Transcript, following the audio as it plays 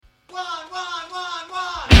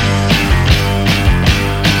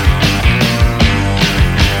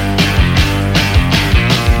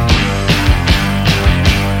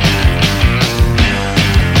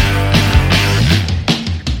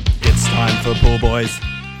Pool Boys.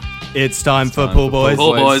 It's time for Pool Boys.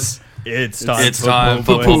 Pool Boys. It's time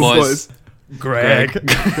for Pool Boys. Greg.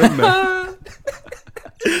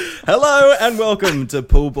 Hello and welcome to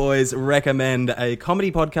Pool Boys Recommend, a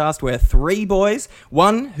comedy podcast where three boys,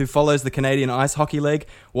 one who follows the Canadian Ice Hockey League,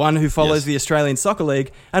 one who follows the Australian Soccer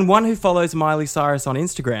League, and one who follows Miley Cyrus on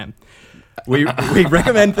Instagram. We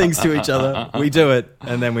recommend things to each other, we do it,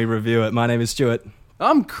 and then we review it. My name is Stuart.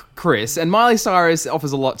 I'm Chris, and Miley Cyrus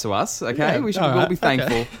offers a lot to us, okay? Yeah, We should all all right, be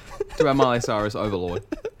thankful to our Miley Cyrus overlord.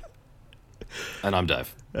 And I'm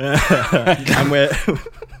Dave. And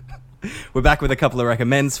we're back with a couple of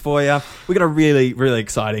recommends for you. We've got a really, really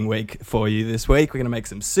exciting week for you this week. We're going to make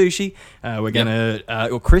some sushi.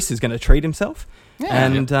 Chris is going to treat himself. Yeah.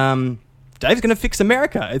 And Dave's going to fix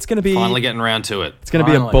America. It's going to be... Finally getting around to it. It's going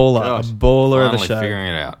to be a baller Finally of a show. figuring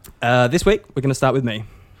it out. This week, we're going to start with me.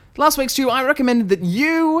 Last week, Stu, I recommended that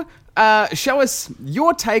you show us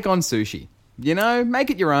your take on sushi. You know, make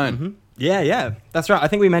it your own. Mm-hmm. Yeah, that's right. I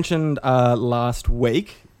think we mentioned last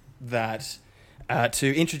week that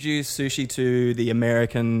to introduce sushi to the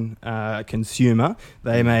American consumer,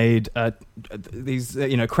 they made these,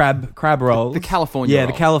 crab rolls. The California roll.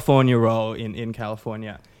 Yeah, the California roll in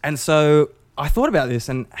California. And so I thought about this,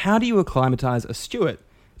 and how do you acclimatize a Stuart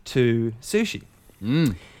to sushi?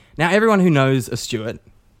 Now, everyone who knows a Stuart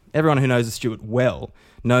well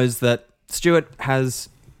knows that Stuart has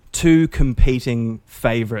two competing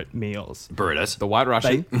favourite meals. Burritos. The White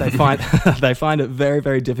Russian. They find it very,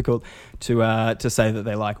 very difficult to say that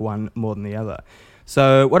they like one more than the other.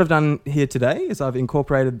 So what I've done here today is I've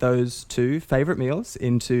incorporated those two favourite meals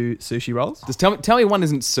into sushi rolls. Just tell me one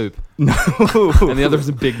isn't soup. No. And the other is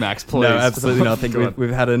a Big Macs, please. No, absolutely not. I think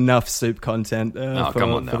we've had enough soup content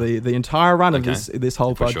for the entire run of this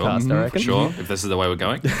whole podcast, I reckon. For sure, if this is the way we're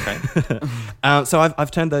going. Okay. So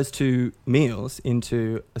I've turned those two meals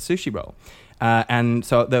into a sushi roll. And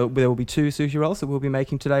so there will be two sushi rolls that we'll be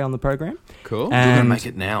making today on the program. Cool. We're going to make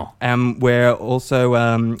it now. We're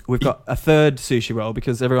also, we've got a third sushi roll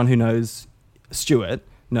because everyone who knows Stuart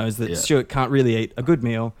knows that Stuart can't really eat a good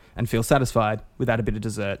meal and feel satisfied without a bit of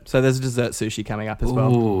dessert. So there's a dessert sushi coming up as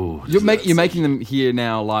well. Ooh, You're making them here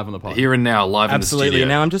now live on the podcast. Here and now, live in the studio. Absolutely.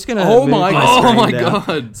 Now I'm just going to Oh my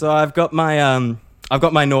God. So I've got my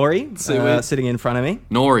nori sitting in front of me.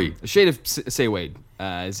 Nori. A sheet of seaweed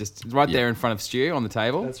is just right there in front of Stu on the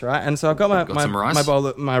table. That's right. And so I've got some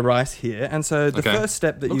rice. my rice here. And so the first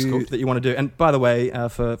step that you want to do, and by the way,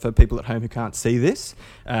 for people at home who can't see this,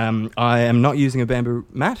 I am not using a bamboo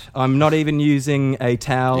mat. I'm not even using a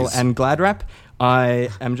towel and Glad wrap. I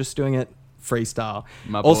am just doing it freestyle.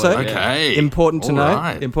 Also, important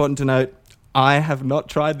to note, I have not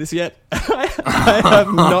tried this yet. I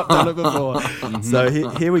have not done it before. So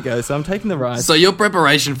here we go. So I'm taking the rice. So your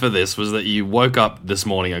preparation for this was that you woke up this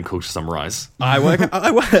morning and cooked some rice?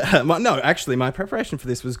 Actually, my preparation for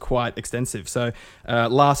this was quite extensive. So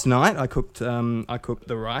last night I cooked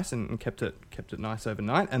the rice and kept it nice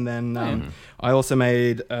overnight, and then I also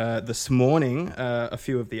made this morning a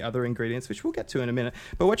few of the other ingredients, which we'll get to in a minute.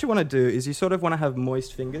 But what you want to do is you sort of want to have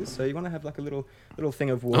moist fingers. So you want to have like a little thing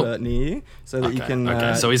of water near you, so that you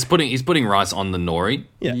can. So he's putting rice on the nori.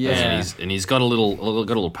 Yeah. And he's got a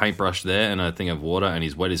little paintbrush there and a thing of water, and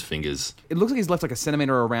he's wet his fingers. It looks like he's left like a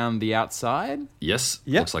centimetre around the outside. Yes.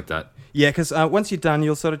 Looks like that. Yeah, because once you're done,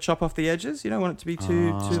 you'll sort of chop off the edges. You don't want it to be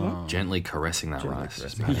too long. Gently caressing that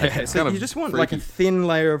rice. Yeah, so you just want like a thin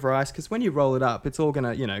layer of rice, because when you roll it up, it's all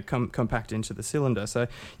going to, compact into the cylinder. So,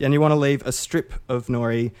 and you want to leave a strip of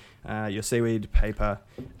nori, your seaweed paper,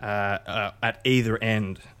 at either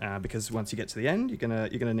end, because once you get to the end, you're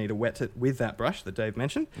gonna need to wet it with that brush that Dave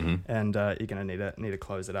mentioned, and you're gonna need to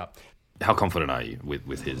close it up. How confident are you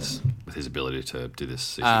with his ability to do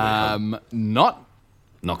this?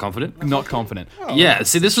 Not confident? Not confident. Yeah,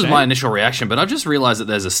 see, this was my initial reaction, but I've just realised that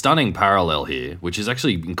there's a stunning parallel here, which is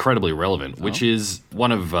actually incredibly relevant, which is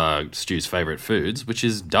one of Stu's favourite foods, which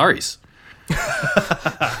is durries.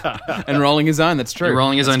 And rolling his own, that's true. And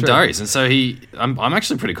rolling his own durries. And so I'm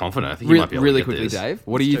actually pretty confident. I think he might be able to get quickly, this. Dave,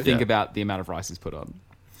 what do you think about the amount of rice he's put on?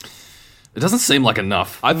 It doesn't seem like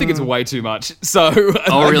enough. I think it's way too much. So,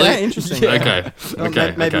 oh, really? Yeah, interesting. Yeah.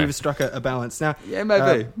 Okay. Maybe we've struck a balance. Now, yeah,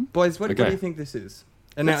 maybe. Boys, what do you think this is?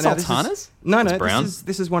 And now sultanas?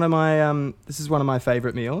 This is one of my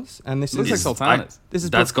favourite meals, and this looks like sultanas.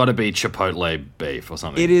 That's got to be chipotle beef or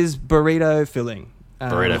something. It is burrito filling.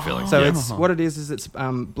 Burrito filling. So it's what it is it's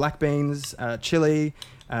black beans, chili,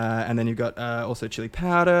 and then you've got also chili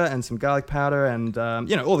powder and some garlic powder, and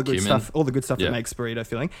all the good stuff, that makes burrito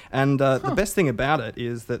filling. And the best thing about it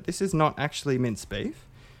is that this is not actually minced beef.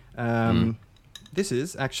 This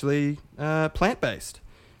is actually plant based.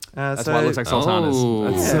 That's why it looks like sultanas.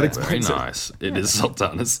 Oh, That's so expensive. very nice. It is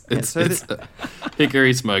sultanas. It's, so it's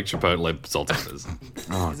hickory smoked chipotle sultanas.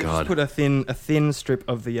 Oh, Just God. put a thin strip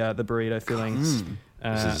of the burrito fillings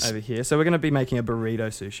over here. So we're going to be making a burrito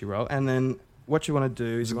sushi roll, and then what you want to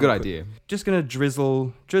do is It's a good idea. Just going to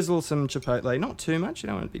drizzle some chipotle, not too much. You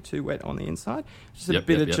don't want it to be too wet on the inside. Just a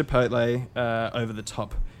bit of chipotle over the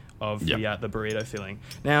top of the burrito filling.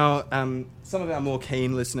 Now, some of our more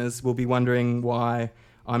keen listeners will be wondering why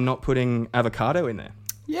I'm not putting avocado in there,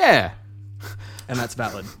 Yeah. and that's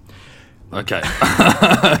valid. Okay.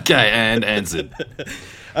 Okay, and answered.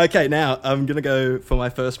 Okay, now I'm going to go for my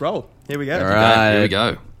first roll. Here we go. All right. Okay, here we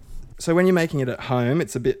go. So when you're making it at home,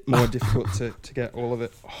 it's a bit more difficult to get all of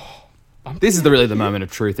it. Oh, This is really the moment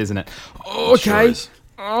of truth, isn't it? Sure Okay. is.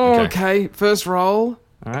 Okay. First roll.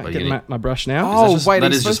 all right, Well, get you my brush now. Oh, just- wait.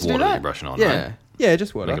 that are you is just supposed to do water that? you're brushing on, Yeah. right? Yeah,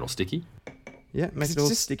 just water. Make it all sticky. Yeah, make It's it all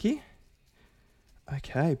just- sticky.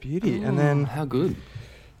 Okay, beauty. And then How good.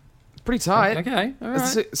 Pretty tight. Okay, all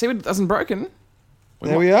right. See what hasn't broken?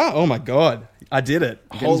 there we are. Oh my god, I did it!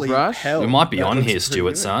 his Holy brush? hell! We might be That on looks here, pretty Stuart,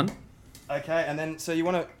 good. son. Okay, and then so you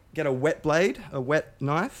want to get a wet blade, a wet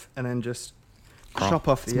knife, and then just chop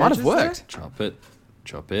off the This might edges have worked. Chop it.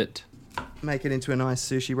 Chop it. there. Make it into a nice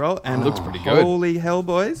sushi roll, and looks pretty good. Holy hell,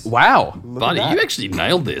 boys! Wow. Look Buddy, at that. you actually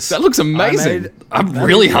nailed this. That looks amazing. I'm that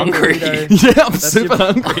really is your hungry. burrito- Yeah, I'm That's super your-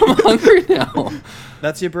 hungry. I'm hungry now.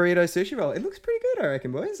 That's your burrito sushi roll. It looks pretty good, I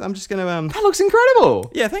reckon, boys. I'm just gonna That looks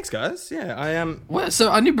incredible. Yeah, thanks, guys. Yeah, I am. Well,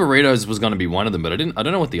 so I knew burritos was going to be one of them, but I don't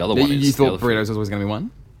know what the other one is. You The thought other food. burritos was always going to be one?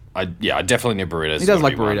 I definitely knew burritos. He was does gonna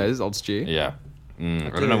like be one. burritos, old stew. Yeah. I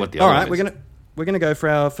don't know what the All other right, one is. we're gonna go for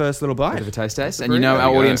our first little bite. Bit of a taste test. The And you know burrito. our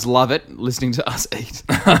There we audience go. love it, listening to us eat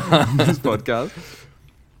this podcast.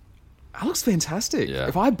 That looks fantastic. Yeah.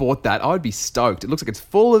 If I bought that, I would be stoked. It looks like it's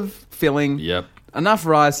full of filling. Yep. Enough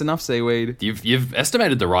rice, enough seaweed. You've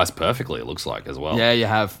estimated the rice perfectly, it looks like, as well. Yeah, you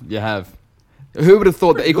have. You have. Who would have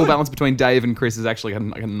thought the equal balance between Dave and Chris is actually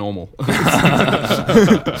like a normal?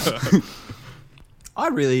 I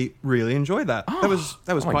really, really enjoyed that. That was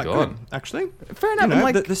Oh my quite God. good, actually. Fair enough. You know,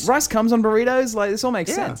 I'm like, this- rice comes on burritos. Like, this all makes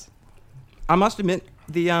Yeah. sense. I must admit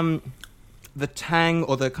the tang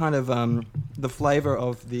or the kind of the flavor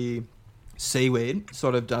of the seaweed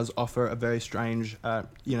sort of does offer a very strange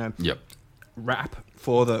Yep. wrap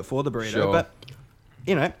for the burrito. Sure. But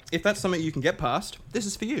if that's something you can get past, this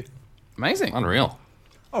is for you. Amazing. Unreal.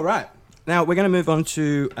 All right. Now we're going to move on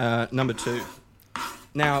to number 2.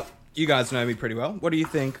 Now you guys know me pretty well. What do you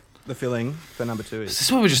think the filling for number 2 Is is?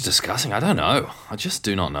 this what we were just discussing? I don't know. I just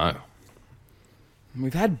do not know.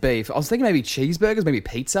 We've had beef. I was thinking maybe cheeseburgers, maybe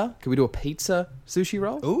pizza. Could we do a pizza sushi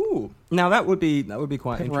roll? Ooh. Now that would be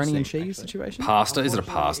quite Pepperoni interesting. and cheese actually. situation? Pasta? Is it a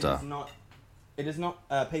Unfortunately, pasta? It is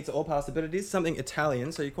not pizza or pasta, but it is something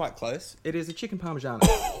Italian, so you're quite close. It is a chicken parmigiano.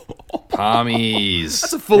 Palmies.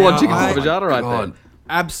 That's a full-on Now, chicken I- parmigiana right God. there.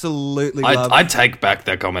 Absolutely love. I take back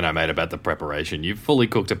that comment I made about the preparation. You fully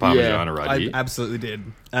cooked a Parmigiana right I here. absolutely did.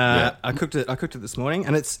 Yeah. I cooked it this morning,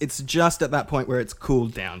 and it's just at that point where it's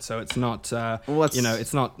cooled down. So it's not,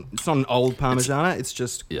 it's not an old Parmigiana. It's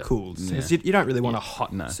just Yeah. cooled. So you don't really want a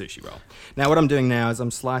hot sushi roll. Now what I'm doing now is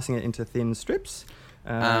I'm slicing it into thin strips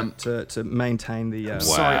to maintain the.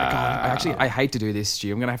 Sorry, God, I hate to do this,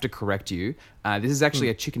 Stu. I'm going to have to correct you. This is actually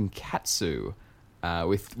a chicken katsu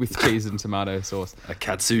with cheese and tomato sauce. A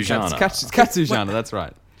Katsujana. Katsujana, that's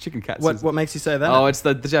right. Chicken katsu. What makes you say that? Oh, it's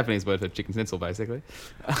the Japanese word for chicken schnitzel, basically.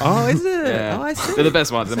 Oh, is it? Yeah. Oh, I see. They're the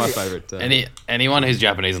best ones. They're my favourite. Anyone who's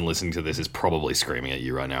Japanese and listening to this is probably screaming at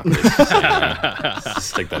you right now, Chris. So,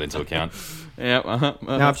 just take that into account. Yeah.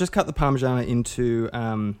 Now I've just cut the Parmigiana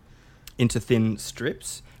into thin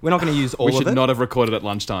strips. We're not going to use all We of should it. not have recorded at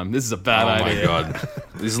lunchtime. This is a bad Oh idea. my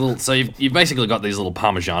god! So you've basically got these little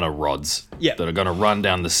Parmigiana rods Yeah. that are going to run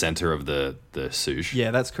down the center of the sushi. Yeah,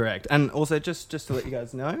 that's correct. And also, just to let you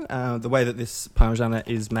guys know, the way that this Parmigiana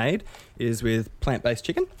is made is with plant-based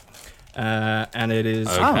chicken. And it is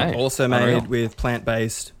Okay. also Unreal. made with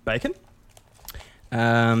plant-based bacon.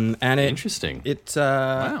 And Interesting. It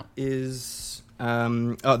Wow. is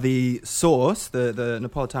the sauce, the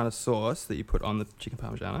Napolitana sauce that you put on the chicken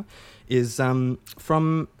Parmigiana is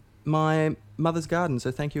from my mother's garden.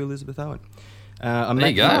 So thank you, Elizabeth Owen. I There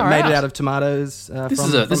you go. made Alright. it out of tomatoes. This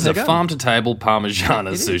from is her a garden. farm to table Parmigiana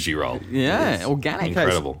sushi roll. Yeah, organic.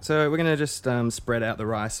 Incredible. So we're going to just spread out the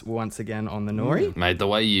rice once again on the nori. Mate, the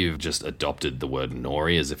way you've just adopted the word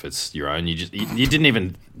nori as if it's your own, you didn't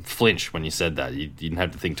even flinch when you said that. You didn't have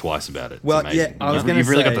to think twice about it. It's Well, amazing. yeah, I was gonna You've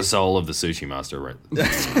really got say- the soul of the sushi master, right? I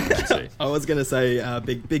see. I was going to say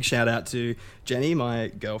big shout out to Jenny, my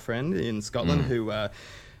girlfriend in Scotland, who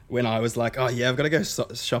when I was like, oh yeah, I've got to go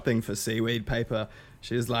shopping for seaweed paper,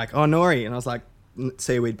 She was like, "Oh, nori," and I was like,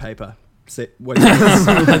 "Seaweed paper." What is this?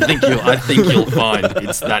 I think you'll find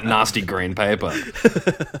it's that nasty green paper.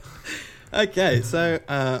 Okay, so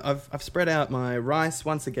I've spread out my rice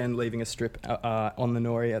once again, leaving a strip on the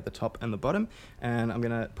nori at the top and the bottom, and I'm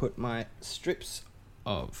gonna put my strips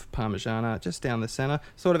of Parmigiana just down the center,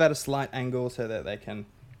 sort of at a slight angle, so that they can,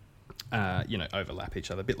 overlap each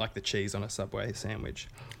other, a bit like the cheese on a Subway sandwich.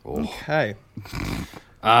 Oh. Okay.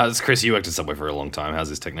 It's Chris. You worked at Subway for a long time. How's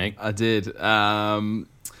this technique? I did.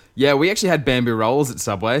 Yeah, we actually had bamboo rolls at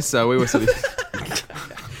Subway, so we were sort of.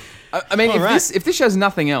 I mean, if this shows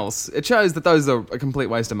nothing else, it shows that those are a complete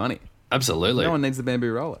waste of money. Absolutely. No one needs the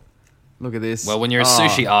bamboo roller. Look at this. Well, when you're a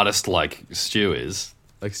sushi artist like Stu is,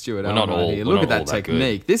 like Stuart Allen here. Look at that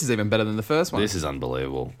technique. This is even better than the first one. This is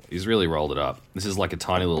unbelievable. He's really rolled it up. This is like a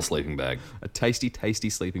tiny little sleeping bag. A tasty, tasty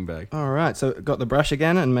sleeping bag. All right, so got the brush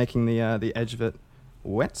again and making the edge of it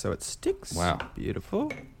wet so it sticks. Wow.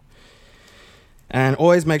 Beautiful. And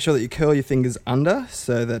always make sure that you curl your fingers under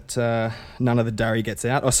so that none of the durry gets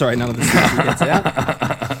out. Oh, sorry, none of the sushi gets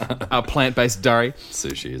out. Our plant-based durry.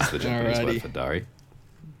 Sushi is the Japanese word for durry.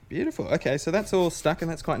 Beautiful. Okay, so that's all stuck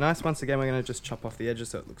and that's quite nice. Once again, we're going to just chop off the edges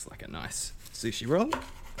so it looks like a nice sushi roll.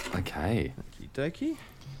 Okay. Okie dokie.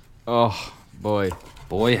 Oh, boy.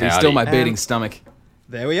 Boy, howdy. Be still my beating stomach.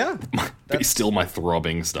 There we are. Be still my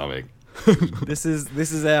throbbing stomach. This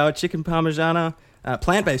is our chicken parmigiana,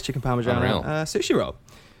 plant-based chicken parmigiana sushi roll.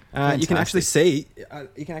 You can actually see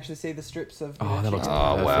the strips of. Oh, that looks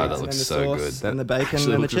wow, that looks so good. And the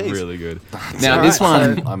bacon and the cheese. Really good. Now this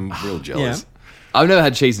one, I'm real jealous. Yeah. I've never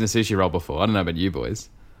had cheese in a sushi roll before. I don't know about you boys.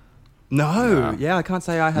 No, yeah, I can't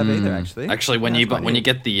say I have either. Actually, when you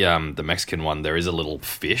get the Mexican one, there is a little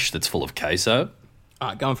fish that's full of queso.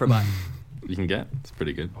 Going for a bite. You can get. It's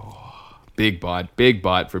pretty good. Big bite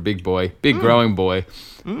for a big boy, growing boy.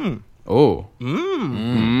 Oh.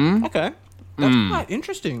 Okay, that's quite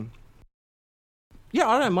interesting. Yeah,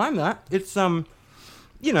 I don't mind that. It's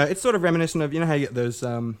it's sort of reminiscent of how you get those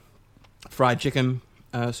fried chicken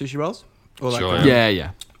sushi rolls. Or like sure.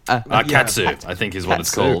 Yeah. Katsu, I think, is what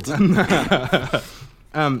it's called. Katsu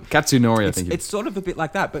nori, I think. It's sort of a bit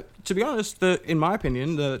like that, but to be honest, in my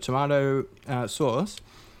opinion, the tomato sauce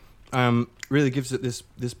really gives it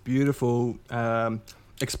this beautiful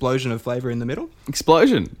explosion of flavour in the middle.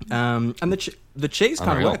 Explosion. And the cheese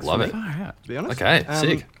kind of works. Love it. To be honest. Okay,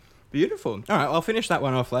 sick. Beautiful. All right, I'll finish that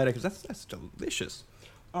one off later because that's delicious.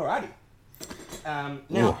 Alrighty.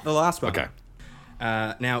 Now the last one. Okay.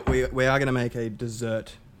 Now, we are going to make a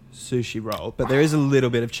dessert sushi roll, but there is a little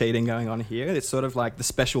bit of cheating going on here. It's sort of like the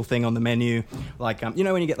special thing on the menu, like when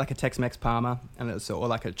you get like a Tex-Mex parma, and it's or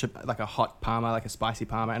like a hot parma, like a spicy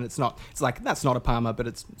parma, and it's like that's not a parma, but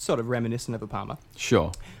it's sort of reminiscent of a parma.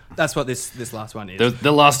 Sure. That's what this last one is.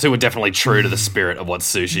 The last two are definitely true to the spirit of what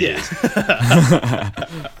sushi is.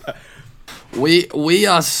 We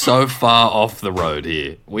are so far off the road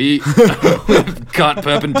here. We've cut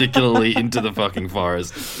perpendicularly into the fucking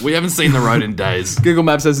forest. We haven't seen the road in days. Google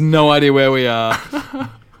Maps has no idea where we are.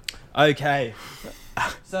 Okay.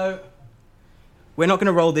 So, we're not going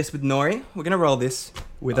to roll this with nori. We're going to roll this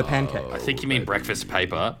with a pancake. I think you mean breakfast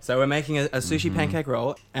paper. So we're making a sushi pancake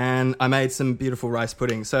roll, and I made some beautiful rice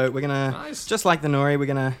pudding. So we're going to, just like the nori, we're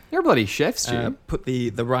going to... You're a bloody chef, Stu. Put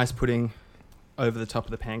the rice pudding over the top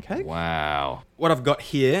of the pancake. Wow. What I've got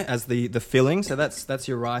here as the filling, so that's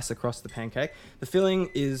your rice across the pancake. The filling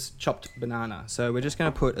is chopped banana. So we're just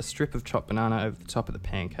going to put a strip of chopped banana over the top of the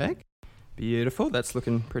pancake. Beautiful. That's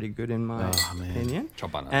looking pretty good in my opinion.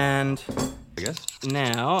 Chopped banana. And I guess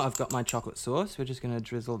now I've got my chocolate sauce. We're just going to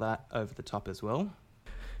drizzle that over the top as well.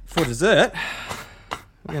 For dessert,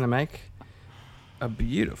 we're going to make a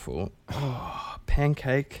beautiful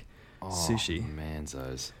pancake sushi.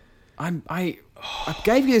 Manzos. I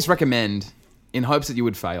gave you this recommend in hopes that you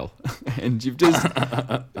would fail, and you've just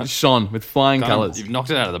shone with flying colours. You've knocked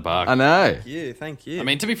it out of the park. I know. Thank you. I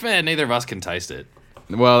mean, to be fair, neither of us can taste it.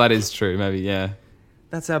 Well, that is true. Maybe, yeah.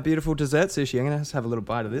 That's our beautiful dessert sushi. I'm going to have a little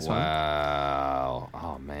bite of this one. Wow.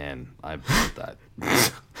 Oh, man. I want that.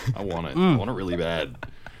 I want it. I want it really bad.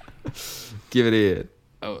 Give it here.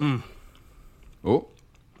 Oh.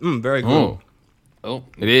 Very good. Oh.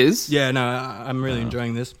 It is? Yeah, no, I'm really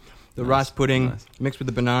enjoying this. The rice pudding mixed with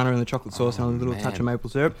the banana and the chocolate sauce and a little touch of maple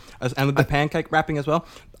syrup. And with the pancake wrapping as well.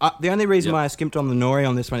 The only reason why I skimped on the nori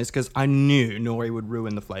on this one is because I knew nori would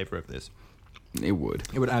ruin the flavour of this. It would.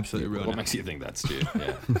 It would absolutely ruin it. What makes you think that, Stu?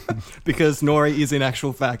 Yeah. Because nori is in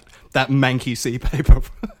actual fact that manky sea paper.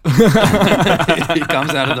 It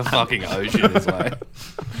comes out of the fucking ocean this way.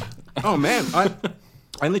 Oh, man.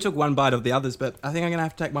 I only took one bite of the others, but I think I'm going to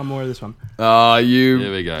have to take one more of this one. Oh, you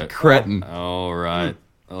Here we go. cretin. All right.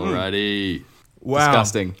 Alrighty. Wow.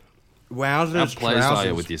 Disgusting. Wowzers, How pleased are you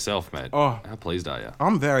trousers. with yourself, mate? Oh. How pleased are you?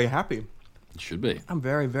 I'm very happy. You should be. I'm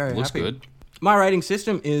very, very Looks happy. good. My rating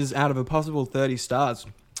system is out of a possible 30 stars.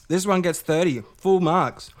 This one gets 30. Full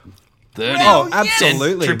marks. 30. Oh,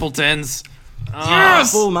 absolutely. Triple tens.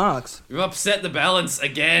 Full marks. You've upset the balance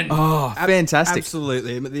again. Oh, fantastic.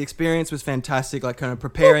 Absolutely. But the experience was fantastic, like kind of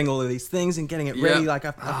preparing all of these things and getting it ready. Like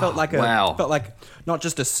I felt like felt like not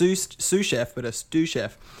just a sous chef, but a stew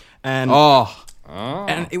chef. And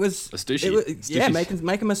and it was a sushi.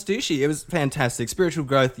 Make him a sushi. It was fantastic. Spiritual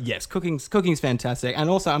growth, yes. Cooking's fantastic, and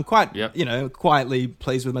also I'm quite quietly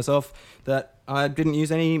pleased with myself that I didn't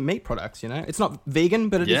use any meat products. It's not vegan,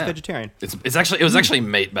 but it is vegetarian. It was actually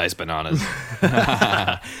meat based bananas.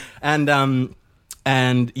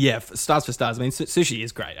 And yeah, stars for stars. I mean, sushi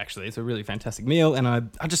is great. Actually, it's a really fantastic meal, and I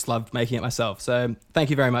just loved making it myself. So thank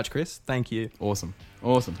you very much, Chris. Thank you. Awesome.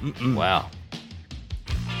 Wow.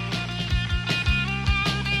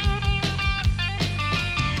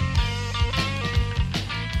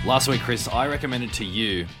 Last week, Chris, I recommended to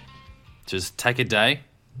you just take a day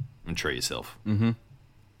and treat yourself. Mm-hmm.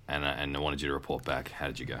 And I wanted you to report back. How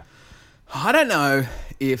did you go? I don't know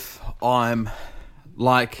if I'm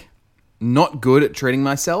not good at treating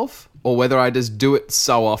myself or whether I just do it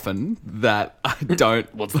so often that I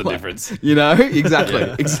don't. What's the difference?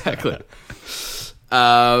 Exactly, exactly.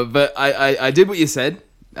 But I did what you said.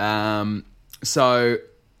 So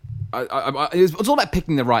it's all about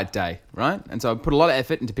picking the right day, right? And so I put a lot of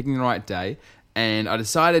effort into picking the right day, and I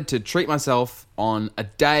decided to treat myself on a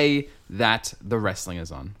day that the wrestling is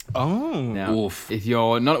on. Oh. Now, if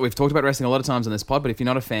you're not, we've talked about wrestling a lot of times on this pod, but if you're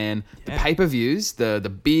not a fan, the pay-per-views, the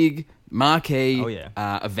big marquee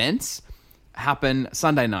events happen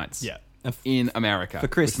Sunday nights in America. For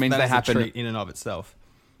Chris, which means they happen a treat in and of itself.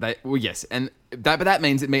 Yes, and that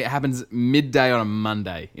means it happens midday on a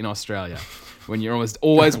Monday in Australia when you're almost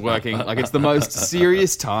always working. Like it's the most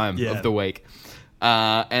serious time of the week.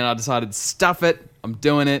 And I decided, stuff it. I'm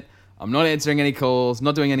doing it. I'm not answering any calls,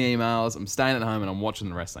 not doing any emails. I'm staying at home and I'm watching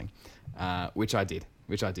the wrestling, which I did.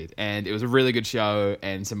 And it was a really good show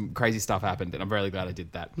and some crazy stuff happened, and I'm really glad I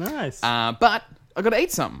did that. Nice. But I got to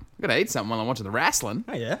eat something. while I'm watching the wrestling.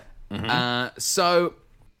 Oh, yeah. Mm-hmm. So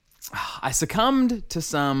I succumbed to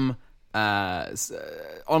some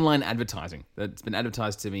online advertising that's been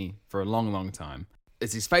advertised to me for a long, long time.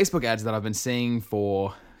 It's these Facebook ads that I've been seeing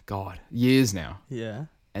for, years now. Yeah.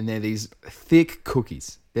 And they're these thick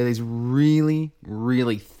cookies. They're these really,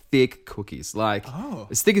 really thick cookies. Like,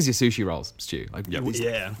 as thick as your sushi rolls, Stu. Like, these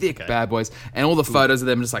thick bad boys. And all the photos of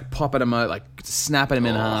them just like popping them out, like snapping them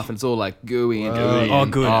in half, and it's all like gooey and gooey. Oh,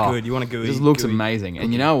 good. You want a gooey. It just looks amazing.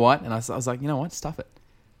 And you know what? And I was like, you know what? Stuff it.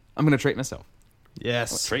 I'm going to treat myself.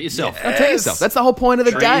 Yes. Treat yourself. Yes. Treat yourself. That's the whole point of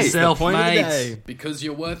the day. Treat yourself, Point of the mate. day. Because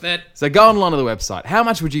you're worth it. So go online to the website. How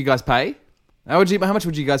much would you guys pay? How much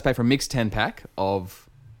would you guys pay for a mixed 10-pack of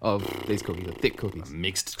these cookies, the thick cookies?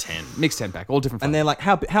 Mixed 10. Mixed 10-pack, all different And flavors.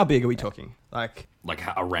 they're like, how big are we talking? Like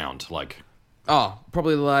around,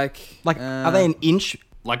 probably like are they an inch?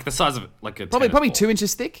 like the size of like a probably tennis ball. 2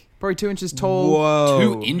 inches thick, probably 2 inches tall.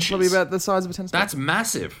 Whoa. 2 inches. Probably about the size of a tennis ball. That's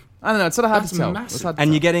massive. I don't know. It's sort of hard That's to tell. massive. It's hard to And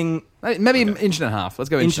tell. you're getting maybe an inch and a half. Let's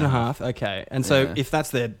go inch and a half. Okay. And so if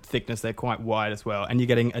that's their thickness, they're quite wide as well. And you're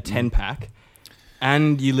getting a 10-pack.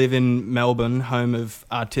 And you live in Melbourne, home of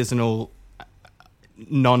artisanal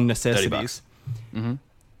non-necessities. Mm-hmm.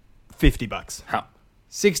 $50. How?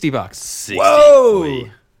 $60. 60. Whoa.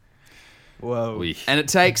 Oy. Whoa. Oy. And it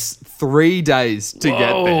takes 3 days to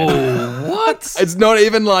get there. What? It's not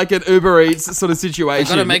even like an Uber Eats sort of situation. You've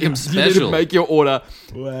gotta make 'em You special. need to make your order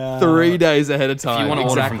Wow. 3 days ahead of time. If you want to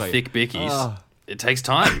order from Exactly. Thick Bickies, it takes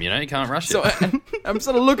time, you can't rush it. So I'm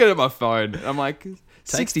sort of looking at my phone. I'm like,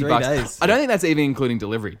 $60. 3 days. I don't think that's even including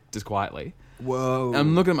delivery, just quietly. Whoa.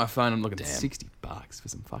 I'm looking at my phone. I'm looking at $60 for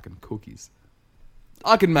some fucking cookies.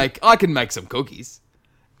 I can make some cookies.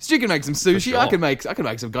 Stu can make some sushi. sure. I can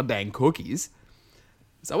make some goddamn cookies.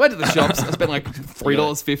 So I went to the shops. I spent like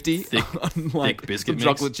 $3.50 on like thick biscuit some mix.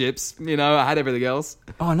 chocolate chips. I had everything else.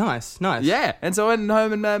 Oh, nice. Yeah, and so I went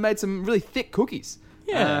home and made some really thick cookies.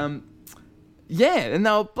 Yeah. And they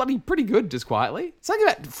were bloody pretty good, just quietly. Something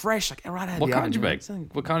about fresh, like right out of What the kind oven. did you make? Something-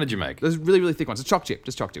 What kind did you make? Those really, really thick ones. Just choc chip,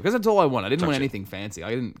 because that's all I wanted. I didn't want chip. anything fancy.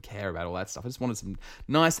 I didn't care about all that stuff. I just wanted some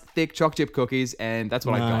nice, thick choc chip cookies, and that's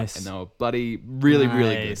what I got. Nice. And they were bloody, really,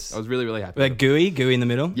 really good. Nice. I was really, really happy. They're with them. gooey in the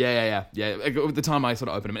middle. Yeah. At the time I sort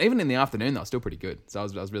of opened them, and even in the afternoon, they were still pretty good. So I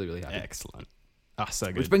was really, really happy. Excellent. Oh, so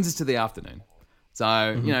good. Which brings us to the afternoon.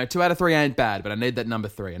 So, 2 out of 3 ain't bad, but I need that number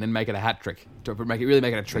 3 and then make it a hat trick to really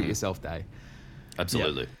make it a treat yourself day.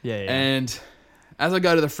 Absolutely. Yeah. And as I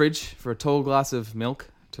go to the fridge for a tall glass of milk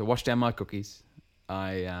to wash down my cookies,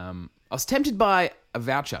 I was tempted by a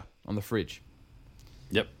voucher on the fridge.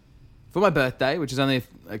 Yep. For my birthday, which is only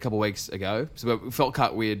a couple of weeks ago, so it felt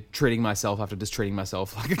quite weird treating myself after just treating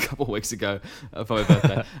myself like a couple of weeks ago for my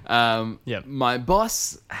birthday. My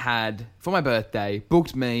boss had, for my birthday,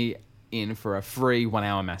 booked me in for a free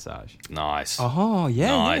 1-hour massage. Nice. Oh, yeah,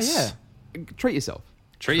 nice. yeah. Treat yourself.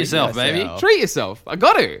 Treat yourself, baby. Treat yourself. I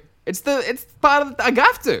got to. It's part of. I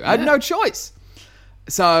have to. I had no choice.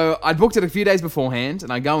 So I'd booked it a few days beforehand,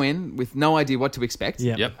 and I go in with no idea what to expect.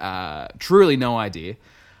 Yep. Truly no idea.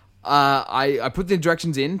 I put the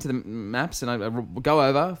directions into the maps, and I go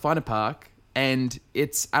over, find a park, and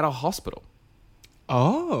it's at a hospital.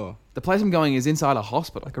 Oh. The place I'm going is inside a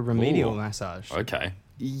hospital. Like a remedial massage. Okay.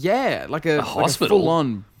 Yeah, like a hospital? Like a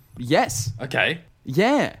full-on. Yes. Okay.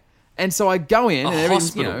 Yeah. And so I go in, and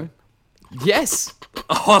everything's, yes.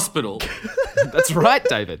 A hospital. That's right,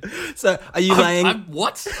 David. So are you laying...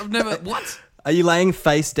 what? I've never... What? Are you laying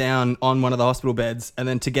face down on one of the hospital beds, and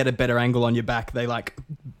then to get a better angle on your back, they they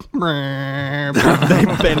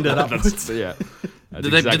bend it upwards? Yeah.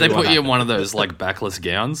 Did they put you in one of those backless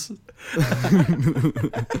gowns?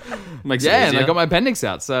 Makes it and I got my appendix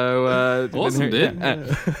out. So awesome,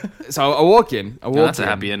 dude. So I walk in. That's a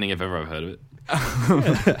happy ending if ever I've heard of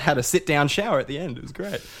it. Had a sit-down shower at the end. It was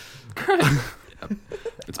great. Great.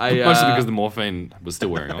 It's mostly because the morphine was still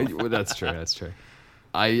wearing off. Well, that's true.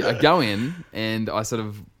 I go in and I sort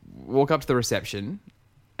of walk up to the reception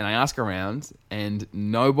and I ask around and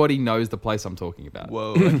nobody knows the place I'm talking about.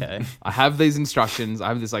 Whoa, okay. I have these instructions. I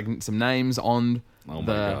have this some names on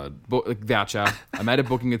the voucher. I made a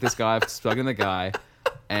booking with this guy. I've spoken to the guy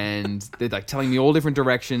and they're telling me all different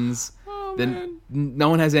directions. Then no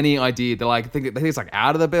one has any idea. They think it's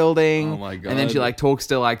out of the building. Oh my god! And then she talks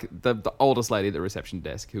to the oldest lady at the reception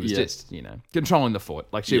desk who was just controlling the fort.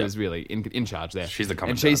 She was really in charge there. She's the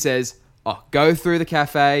commandant. And she says, "Oh, go through the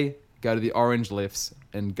cafe, go to the orange lifts,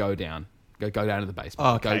 and go down. Go down to the basement.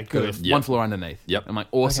 Oh, okay, go good. One floor underneath." Yep. I'm like,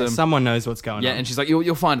 awesome. Okay, someone knows what's going on. Yeah, and she's like,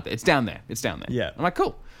 you'll find it there. It's down there. Yeah. I'm like,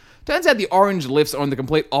 cool. Turns out the orange lifts are on the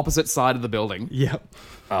complete opposite side of the building. Yep.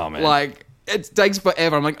 Oh man. It takes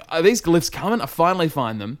forever. I'm like, are these lifts coming? I finally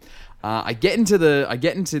find them. I get into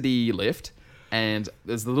the lift, and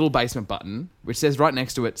there's the little basement button, which says right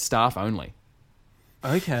next to it, staff only.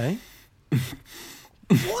 Okay.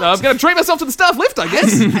 So I'm going to treat myself to the staff lift, I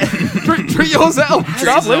guess. treat yourself.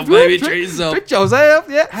 Staff lift, baby. Treat yourself. Treat yourself,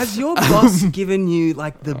 yeah. Has your boss given you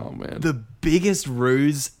the biggest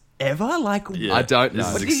ruse ever? I don't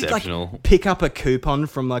know. This is exceptional. Pick up a coupon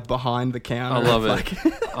from behind the counter. I love it.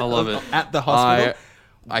 I love it. At the hospital.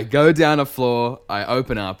 I go down a floor, I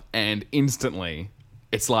open up, and instantly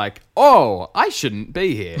it's oh, I shouldn't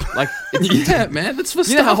be here. Yeah, man, that's for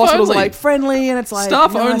staff how hospitals only. are friendly and it's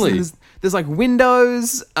staff nice, only. And there's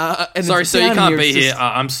windows. And sorry, so you can't be here. just...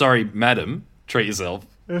 I'm sorry, madam. Treat yourself.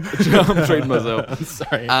 I'm treating myself. I'm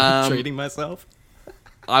sorry, I'm treating myself.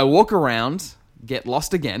 I walk around, get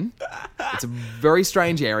lost again. It's a very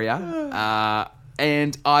strange area.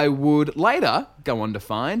 And I would later go on to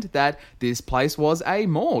find that this place was a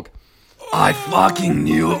morgue. I fucking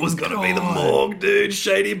knew it was going to be the morgue, dude.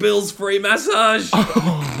 Shady Bill's free massage.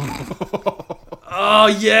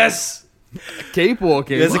 Oh, yes. Keep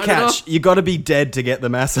walking. There's a catch. You got to be dead to get the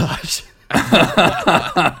massage.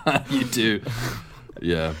 You do.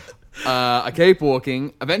 Yeah. I keep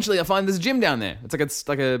walking. Eventually, I find there's a gym down there. It's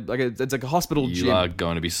like a hospital gym. You are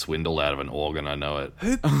going to be swindled out of an organ. I know it.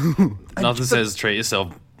 Nothing says treat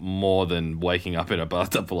yourself more than waking up in a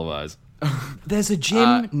bathtub full of eyes. There's a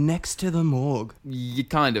gym next to the morgue. You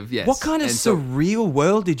kind of, yes. What kind of surreal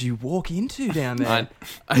world did you walk into down there?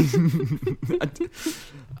 I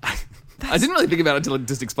didn't really think about it until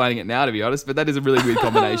just explaining it now, to be honest. But that is a really weird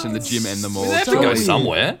combination: the gym and the morgue. You have to go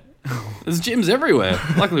somewhere. There's gyms everywhere.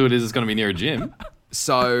 Likelihood is it's going to be near a gym.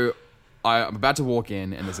 So I'm about to walk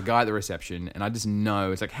in, and there's a guy at the reception, and I just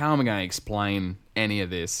know it's how am I going to explain any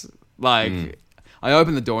of this? I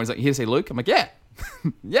open the door, and he's like, "You here to see Luke?" I'm like, "Yeah,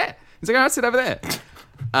 yeah." He's like, "All right, sit over there."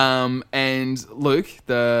 And Luke,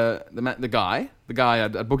 the guy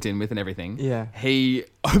I'd booked in with and everything, he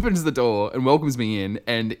opens the door and welcomes me in,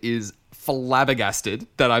 and is flabbergasted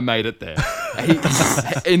that I made it there.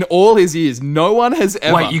 In all his years, no one has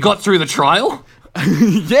ever... Wait, you got through the trial?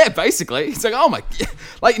 Yeah, basically. It's oh my...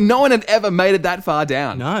 no one had ever made it that far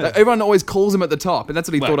down. No. Everyone always calls him at the top, and that's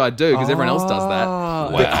what he thought I'd do, because everyone else does that. Wow.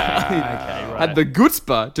 Okay, right. Had the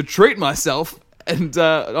chutzpah to treat myself and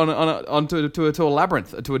to a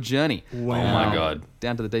labyrinth, to a journey. Wow. Oh my God.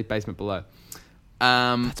 Down to the deep basement below.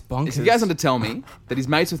 That's bonkers. He goes on to tell me that he's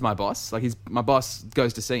mates with my boss. Like my boss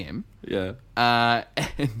goes to see him. Yeah.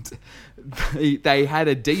 And they had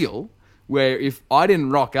a deal where if I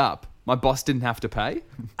didn't rock up, my boss didn't have to pay.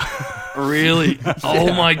 Really?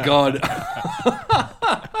 Oh my God.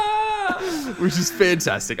 Which is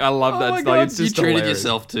fantastic. I love that. My God. It's just you treated hilarious.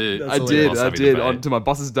 yourself too. I did, on to my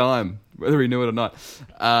boss's dime, whether he knew it or not.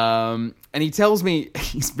 And he tells me,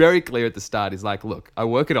 he's very clear at the start. He's like, look, I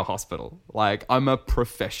work at a hospital. Like, I'm a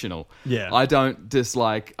professional. Yeah. I don't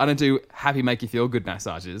do happy make you feel good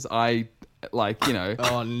massages. I Oh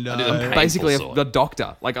no. basically sort. the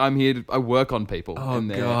doctor. Like, I work on people and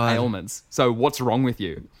their God. ailments. So what's wrong with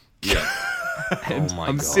you? Yeah. And Oh my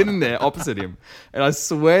I'm God. sitting there opposite him, and I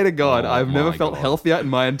swear to God, Oh I've never my felt God. healthier in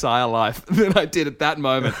my entire life than I did at that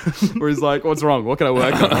moment. Where he's like, "What's wrong? What can I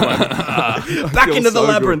work on?" I'm like, I Back feel into the so good.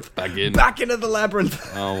 labyrinth. Back in. Back into the labyrinth.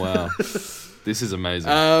 Oh wow. This is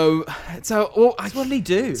amazing. What did he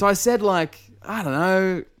do? So I said, like, I don't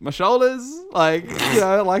know, my shoulders, like,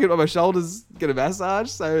 like it when my shoulders get a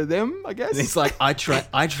massage. So them, I guess. And he's like, I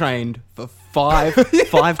trained for 5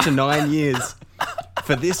 to 9 years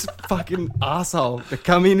for this fucking asshole to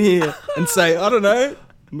come in here and say, I don't know,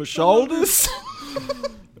 my shoulders.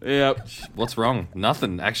 Yep. What's wrong?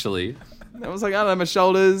 Nothing, actually. I was like, I don't know, my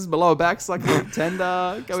shoulders, my lower back's like a little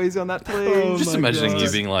tender. Go easy on that, please. Oh Just my imagining God.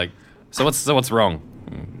 you being like, so what's wrong?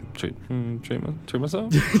 Treat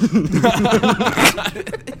myself?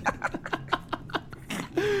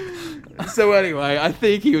 So anyway, I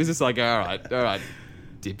think he was just like, all right,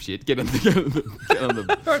 dipshit, get on the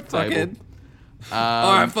table. Fucking.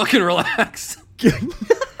 All right, fucking relax. Get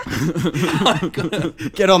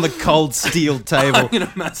on the cold steel table. I'm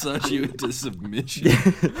gonna massage you into submission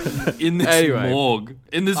in this Anyway. morgue.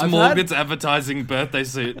 In this I've morgue had- that's advertising birthday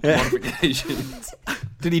suit modifications.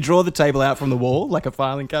 Did he draw the table out from the wall like a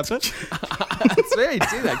filing cabinet? That's very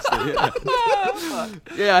did actually.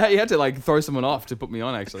 Yeah, he had to like throw someone off to put me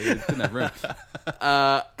on. Actually, he didn't have room.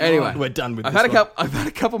 Anyway, We're done with I've this had one. I've had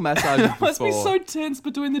a couple massages before. Must be so tense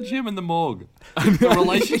between the gym and the morgue. The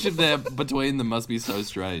relationship there between them must be so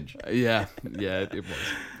strange. Yeah, it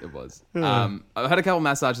was. I've had a couple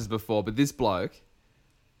massages before, but this bloke,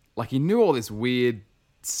 like, he knew all this weird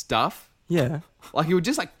stuff. Yeah. Like, he would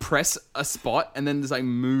just like press a spot and then just like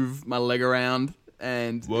move my leg around,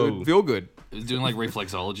 and it Whoa. would feel good. Is doing like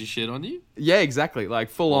reflexology shit on you? Yeah, exactly. Like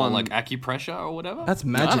full Or on. like acupressure or whatever? That's I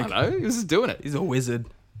magic. don't know. He was just doing it. He's a wizard.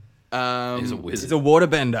 He's a He's wizard. a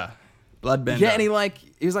waterbender. Bloodbender. Yeah, and he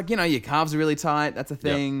was like, your calves are really tight. That's a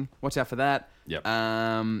thing. Watch out for that. Yep.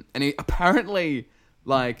 And he apparently,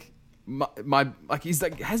 like, my like, he's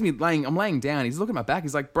like, has me laying. I'm laying down. He's looking at my back.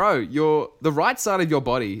 He's like, bro, the right side of your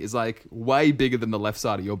body is like way bigger than the left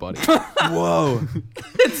side of your body. Whoa.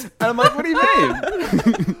 And I'm like, what do you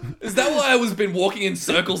mean? Is that why I was been walking in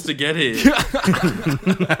circles to get here?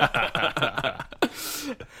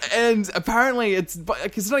 And apparently it's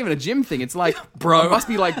not even a gym thing. It's like, Bro. it must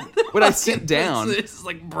be like when I sit down. It's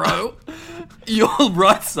like, bro, your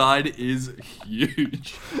right side is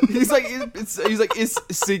huge. He's like, it's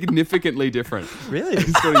significantly different. Really?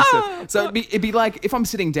 That's what he said. So it'd be like if I'm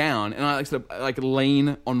sitting down and I like sort of like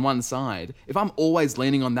lean on one side. If I'm always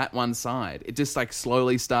leaning on that one side, it just like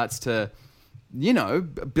slowly starts to,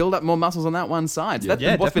 build up more muscles on that one side. So that's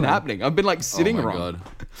Yeah, what's been definitely. happening. I've been like sitting oh my wrong. God.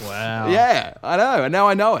 Wow. Yeah, I know, and now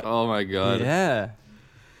I know it. Oh my God. Yeah.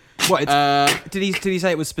 What? Did he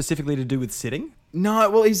say it was specifically to do with sitting? No,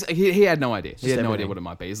 well, he had no idea. He had no everything. idea what it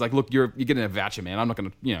might be. He's like, look, you're getting a voucher, man. I'm not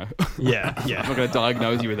gonna, Yeah. I'm Yeah. not going to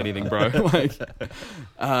diagnose you with anything, bro. Like,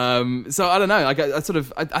 so I don't know. Like,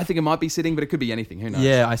 I think it might be sitting, but it could be anything. Who knows?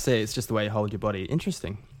 Yeah, I see. It's just the way you hold your body.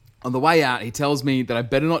 Interesting. On the way out, he tells me that I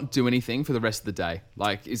better not do anything for the rest of the day.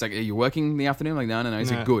 Like, he's like, are you working in the afternoon? I'm like, no.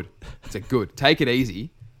 He's like, good. It's like, good. Take it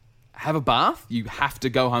easy. Have a bath. You have to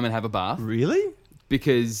go home and have a bath. Really?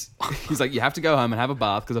 Because he's like, you have to go home and have a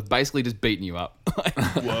bath because I've basically just beaten you up.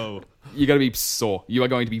 Whoa. You're going to be sore. You are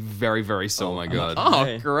going to be very, very sore. Oh my God. Oh,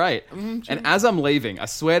 Hey. great. And as I'm leaving, I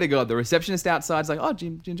swear to God, the receptionist outside is like, oh, do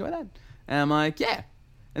you enjoy that? And I'm like, yeah.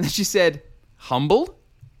 And then she said, humbled?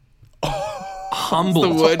 Humbled.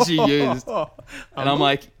 The word she used. And I'm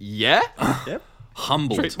like, yeah? Yep.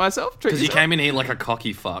 Humbled. Treat myself? Treat Because you yourself? came in here like a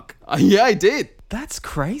cocky fuck. Yeah, I did. That's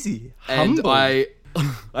crazy. And Humble.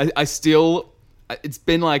 I still, it's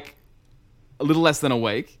been like a little less than a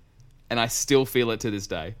week, and I still feel it to this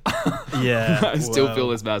day. Yeah. I still Whoa. feel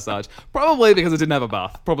this massage. Probably because I didn't have a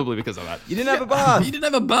bath. Probably because of that. You didn't have a bath. You didn't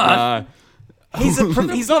have a bath.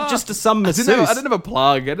 He's not just a some masseuse. I didn't have a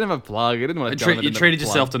plug. I didn't want to. You treated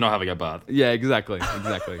yourself to not having a bath. Yeah, exactly.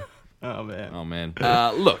 Oh man.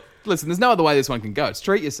 Look, listen. There's no other way this one can go. It's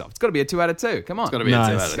treat yourself. It's got to be a 2 out of 2. Come on. It's got to be a 2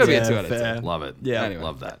 out of 2. It's got to be a 2 out of 2. Love it. Yeah. Anyway.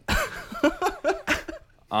 Love that.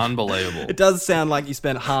 Unbelievable. It does sound like you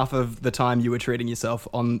spent half of the time you were treating yourself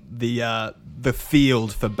on the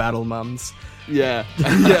field for battle mums. Yeah.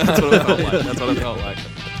 Yeah, that's what it felt like.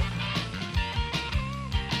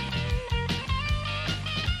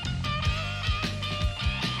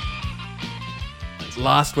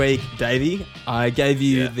 Last week, Davey, I gave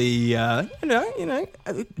you the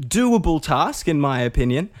doable task, in my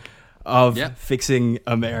opinion, of fixing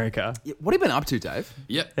America. What have you been up to, Dave?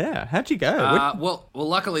 Yep. Yeah, how'd you go? Well,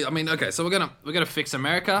 luckily, I mean, okay, so we're gonna fix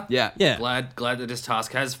America. Yeah. Yeah. Glad that this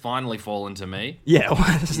task has finally fallen to me. Yeah, well,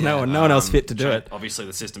 there's no one else fit to do it. Obviously,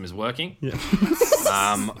 the system is working. Yeah.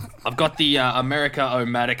 I've got the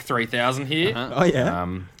America-O-Matic 3000 here. Oh yeah.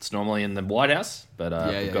 It's normally in the White House, but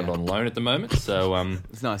we've got it on loan at the moment. So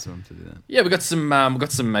it's nice of him to do that. Yeah, we've got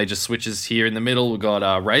some major switches here in the middle. We've got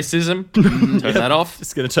racism. Turn that off.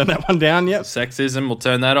 Just gonna turn that one down. Yep. Sexism. We'll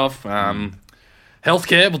turn that off.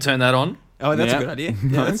 Healthcare. We'll turn that on. Oh, that's a good idea.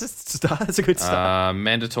 Yeah, that's a good start.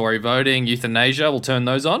 Mandatory voting, euthanasia. We'll turn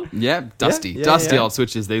those on. Yeah, dusty old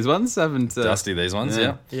switches. These ones haven't. Dusty these ones.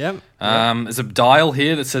 Yeah. Yep. There's a dial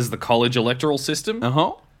here that says the college electoral system.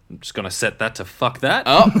 I'm just going to set that to fuck that.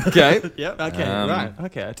 Oh, okay. Yep, okay, right.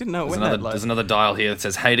 Okay, I didn't know it went that low. There's another dial here that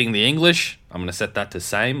says hating the English. I'm going to set that to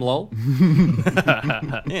same, lol.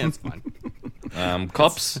 Yeah, it's fine.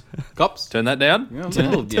 Cops. Turn that down. Yeah,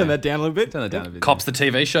 turn that down a little bit. Turn that down a bit. Cops, the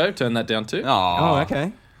TV show. Turn that down too. Oh,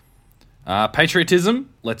 okay. Patriotism.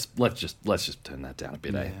 Let's just turn that down a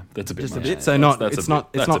bit. That's a bit. Just much. a bit. So it's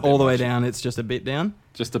not all the way down. It's just a bit down.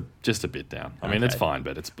 Just a bit down. I mean, it's fine,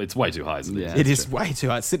 but it's way too high as it is. It is way too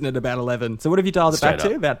high. It's sitting at about 11. So what have you dialed it back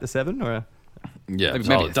to? About the 7 or? Yeah,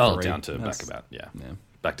 dial it down to back about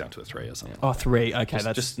back down to a 3 or something. Oh, 3. Okay,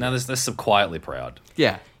 that's just now. There's some quietly proud.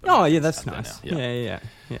 Yeah. Oh, yeah, that's nice. Yeah.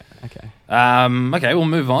 Okay. Okay, we'll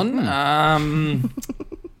move on.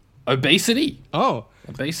 Obesity. Oh.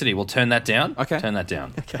 Obesity. We'll turn that down. Okay. Turn that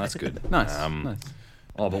down. Okay. That's good. Nice.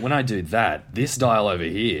 Oh, but when I do that, this dial over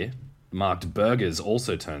here, marked burgers,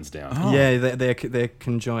 also turns down. Oh. Yeah, they're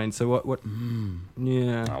conjoined. So what?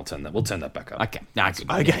 Yeah. We'll turn that back up. Okay.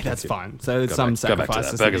 Okay, that's fine. So some sacrifices. Go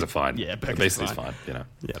back to that. Burgers are fine. Yeah, obesity's fine. You know.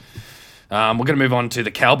 Yep. We're going to move on to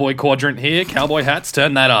the cowboy quadrant here. Cowboy hats,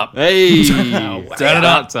 turn that up. Hey, turn it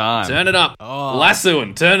up. Turn it up. Oh.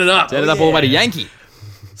 Lassoing, turn it up. Turn it up all the way to Yankee.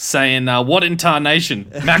 Saying what in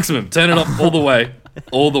tarnation? Maximum. Turn it up all the way.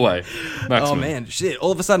 All the way. Maximum. Oh man, shit.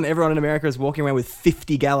 All of a sudden everyone in America is walking around with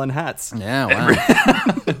 50-gallon hats. Yeah, wow.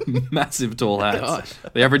 Massive tall hats. Gosh.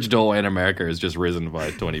 The average doorway in America has just risen by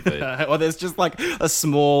 20 feet. Well, there's just like a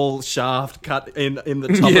small shaft cut in the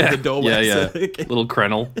top of the doorway. Yeah. Little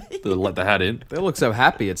crenel to let the hat in. They look so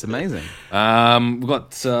happy. It's amazing. We've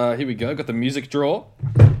got, here we go. Got the music drawer.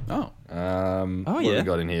 Oh. What have we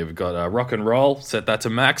got in here? We've got rock and roll, set that to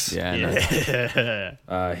max. Yeah.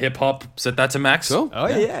 Hip hop, set that to max. Cool. Oh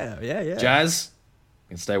yeah. Jazz,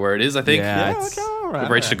 can stay where it is, I think. Yeah, okay, all right.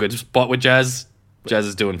 We've reached a good spot with jazz. Jazz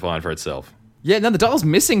is doing fine for itself. Yeah, no, the dial's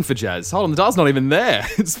missing for jazz. Hold on, the dial's not even there.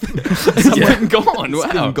 It's been gone.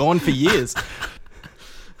 It's been gone for years.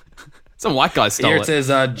 Some white guy stole it. Here it says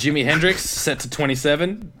Jimi Hendrix, set to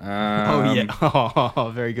 27. Oh, yeah.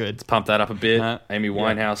 Oh, very good. Let's pump that up a bit. Amy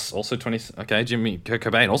Winehouse, also 20. Okay, Kurt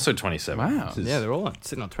Cobain, also 27. Wow. Yeah, they're all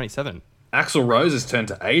sitting on 27. Axl Rose has turned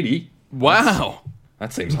to 80. Wow.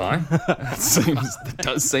 That seems high. That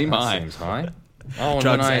does seem high. Seems high. Oh, and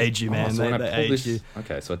drugs age you, man. So they age you.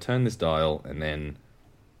 Okay, so I turn this dial and then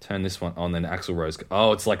turn this one on. Then Axl Rose.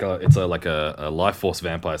 Oh, it's like a Life Force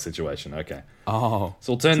vampire situation. Okay. Oh.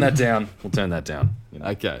 So we'll turn that down. You know.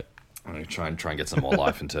 Okay. I'm gonna try and get some more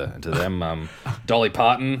life into them. Dolly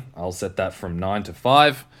Parton. I'll set that from 9 to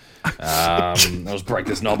 5. I'll just break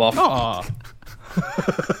this knob off. Oh.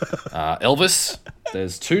 Elvis.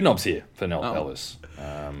 There's 2 knobs here for Elvis.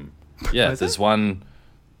 There's one.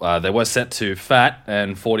 They were set to fat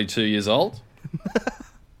and 42 years old.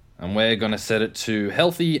 And we're going to set it to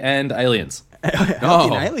healthy and aliens.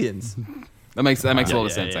 Healthy and aliens? That makes a lot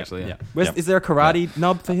of sense, actually. Yeah. Is there a karate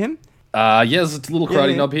knob for him? There's a little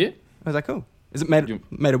karate knob here. Oh, is that cool? Is it made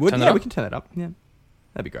of wood? Yeah, we can turn it up. Yeah,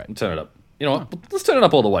 that'd be great. Turn it up. You know what? Let's turn it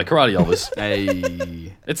up all the way. Karate Elvis.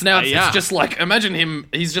 Hey. It's just like, imagine him,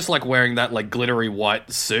 he's just like wearing that like glittery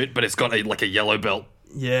white suit, but it's got a yellow belt.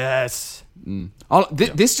 Yes. Oh,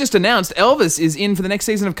 this just announced Elvis is in for the next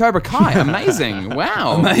season of Cobra Kai. Amazing.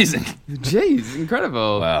 Wow. Amazing. Jeez,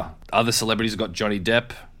 incredible. Wow. Other celebrities have got Johnny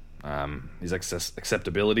Depp, His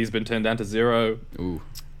acceptability's been turned down to 0. Ooh.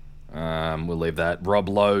 We'll leave that. Rob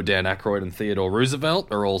Lowe, Dan Aykroyd, and Theodore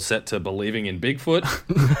Roosevelt are all set to believing in Bigfoot.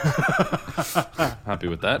 Happy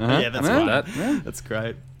with that. Yeah, that's Happy with right. that. Yeah. That's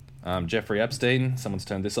great. Jeffrey Epstein. Someone's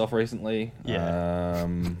turned this off recently. Yeah.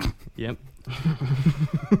 Yep.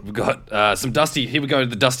 We've got some dusty. Here we go.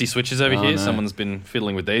 The dusty switches over here. No. Someone's been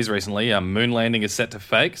fiddling with these recently. Moon landing is set to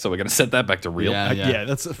fake, so we're going to set that back to real. Yeah.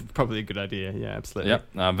 That's probably a good idea. Yeah, absolutely.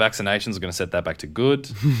 Yep. Vaccinations are going to set that back to good.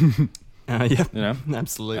 Yeah. You know.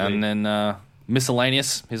 Absolutely. And then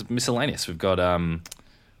miscellaneous. Here's miscellaneous. We've got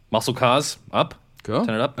muscle cars up. Cool.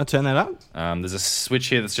 Turn it up. I'll turn that up. There's a switch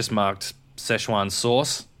here that's just marked Szechuan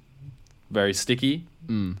sauce. Very sticky.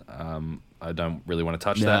 I don't really want to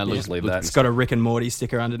touch that. We'll just leave that. It's got a Rick and Morty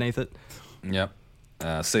sticker underneath it. Yep.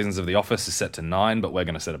 Seasons of The Office is set to 9, but we're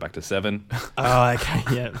going to set it back to 7. Oh, okay.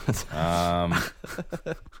 Yeah.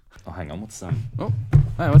 Oh, hang on. What's Oh,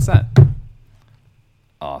 hey, what's that?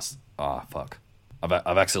 fuck.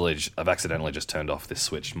 I've accidentally just turned off this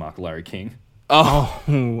switch. Mark Larry King. Oh.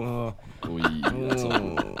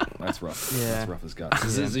 That's rough. Yeah. That's rough as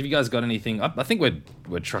guts. Have you guys got anything? I think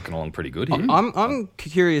we're trucking along pretty good here. I'm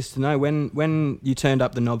curious to know when you turned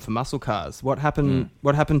up the knob for muscle cars. What happened?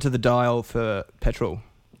 What happened to the dial for petrol?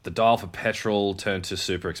 The dial for petrol turned to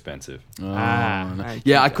super expensive.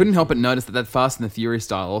 Yeah, I couldn't help but notice that Fast and the Furious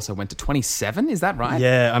dial also went to 27. Is that right?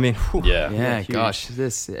 Yeah, I mean, Yeah. Gosh,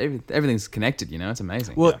 everything's connected. It's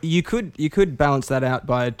amazing. Well, you could balance that out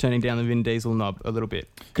by turning down the Vin Diesel knob a little bit.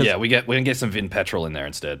 Yeah, we can get some Vin Petrol in there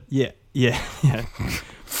instead. Yeah.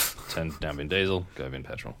 Turn down Vin Diesel, go Vin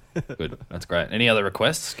Petrol. Good, that's great. Any other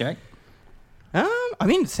requests, Gang? I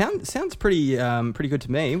mean, sounds pretty good to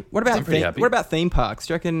me. What about theme parks?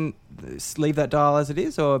 Do you reckon leave that dial as it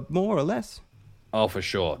is, or more or less? Oh, for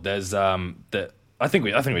sure. There's I think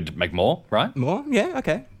we'd make more, right? More? Yeah.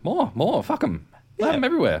 Okay. More. Fuck them. Let them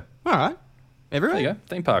everywhere. All right. Everywhere. There you go.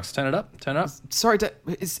 Theme parks. Turn it up. Sorry,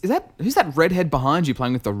 is that who's that redhead behind you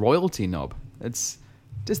playing with the royalty knob? They're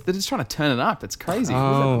just trying to turn it up. It's crazy. Who's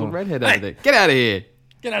that little redhead over there? Get out of here.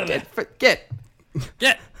 Get out of there. Get.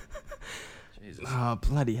 Jesus. Oh,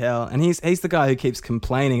 bloody hell. And he's the guy who keeps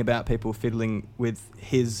complaining about people fiddling with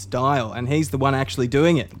his dial, and he's the one actually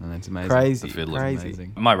doing it. Oh, that's amazing. Crazy.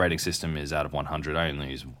 Amazing. My rating system is out of 100. I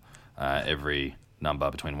only use every number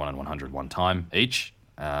between 1 and 100 one time each.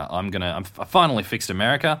 I finally fixed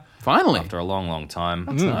America. Finally. After a long time.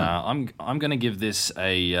 I'm gonna give this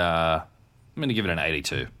I'm gonna give it an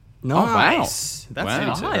 82. Nice. Oh, wow.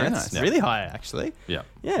 That's high. Very That's nice. really high, actually. Yeah.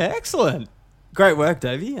 Yeah, excellent. Great work,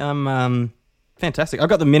 Davey. Fantastic. I've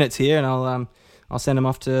got the minutes here, and I'll send them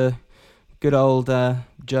off to good old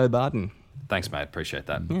Joe Barden. Thanks, mate. Appreciate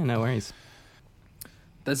that. Yeah, no worries.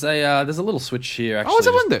 There's a little switch here. Actually, what's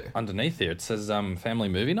that one do? Underneath here, it says family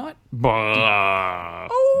movie night. Oh.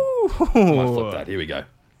 I might flip that. Here we go.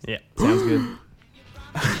 Yeah, sounds good.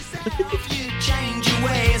 If you change your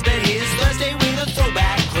ways, but here's Thursday with a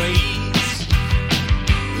throwback craze.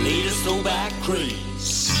 Latest throwback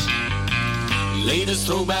craze. Latest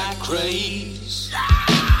throwback craze.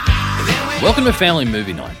 Welcome to Family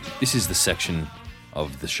Movie Night. This is the section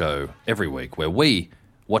of the show every week where we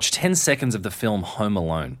watch 10 seconds of the film Home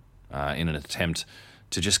Alone in an attempt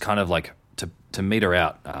to just kind of like to meter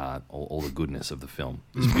out all the goodness of the film.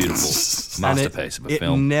 This beautiful masterpiece of a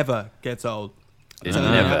film. It never gets old. It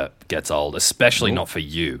never gets old, especially not for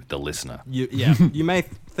you, the listener. You may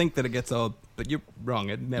think that it gets old, but you're wrong.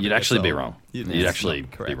 It never. You'd gets actually be old. wring. It's You'd actually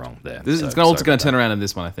not be correct. wrong there. It's going to turn around in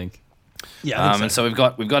this one, I think. Yeah, I think and so we've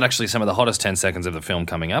got actually some of the hottest 10 seconds of the film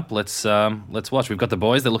coming up. Let's watch. We've got the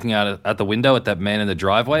boys. They're looking out at the window at that man in the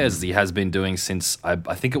driveway, as he has been doing since I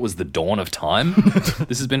think it was the dawn of time.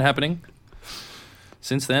 This has been happening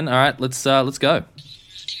since then. All right, let's go.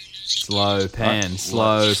 Slow pan,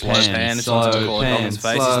 slow pan, slow pan, His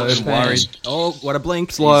face. slow He's looking worried. Oh, what a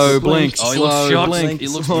blink! Slow blink. Oh, he looks Slow shocked. blink. He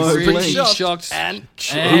looks Slow really blink. shocked. And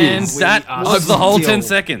Jeez. that We are was the whole still- 10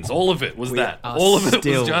 seconds. All of it was that. are All of it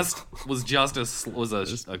still- was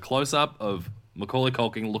just a close up of Macaulay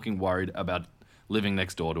Culkin looking worried about living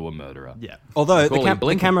next door to a murderer. Yeah. Although the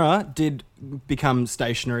blinking. camera did become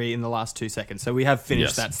stationary in the last 2 seconds, so we have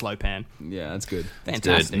finished Yes. that slow pan. Yeah, that's good.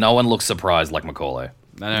 Fantastic. Dude, no one looks surprised like Macaulay.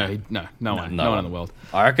 No one in the world.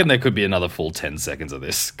 I reckon there could be another full 10 seconds of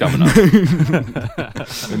this coming up.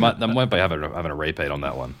 we won't be having a repeat on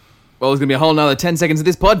that one. Well, there's going to be a whole nother 10 seconds of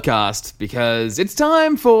this podcast because it's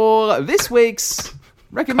time for this week's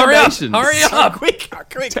recommendations. Hurry up! Quick!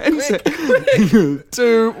 10 seconds.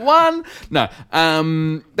 2, 1. No.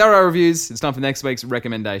 There are our reviews. It's time for next week's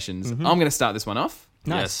recommendations. I'm going to start this one off.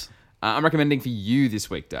 Nice. I'm recommending for you this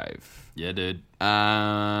week, Dave. Yeah, dude.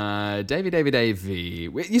 Davey.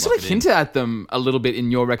 You sort of hinted at them a little bit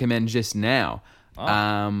in your recommend just now.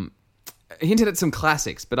 Oh. Hinted at some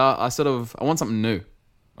classics, but I want something new.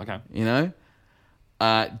 Okay. You know?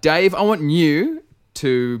 Dave, I want you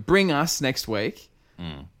to bring us next week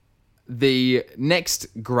the next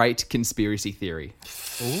great conspiracy theory.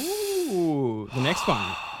 Ooh, the next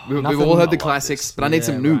one. We've all heard the classics, but I need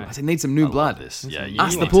some new. Right. I need some new blood. This. Yeah,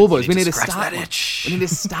 Us, the pool boys, we need to start one. We need to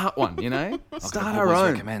start one. You know, start our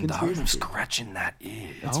own. I'm scratching that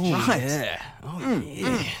itch. That's right. Yeah. Oh,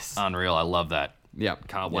 yes. Unreal. I love that. Yep.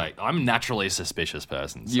 Can't wait. I'm naturally a suspicious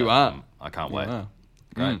person. So, you are. I can't wait.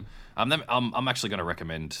 Great. I'm actually going to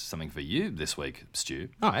recommend something for you this week, Stu.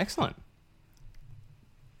 Oh, excellent.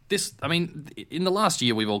 In the last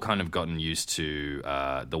year, we've all kind of gotten used to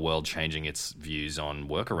the world changing its views on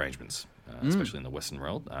work arrangements, especially in the Western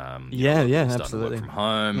world. Absolutely. To work from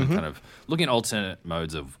home, kind of looking at alternate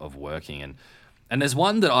modes of working. And there's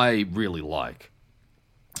one that I really like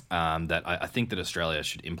that I think that Australia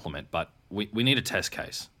should implement, but we need a test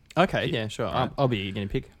case. Okay, yeah, sure. Right? I'll be your guinea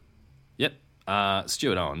pig. Yep.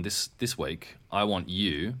 Stuart Owen, this week, I want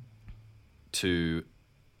you to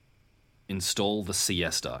install the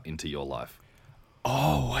siesta into your life.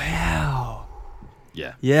 Oh, wow.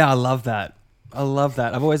 Yeah. Yeah, I love that.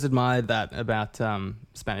 I've always admired that about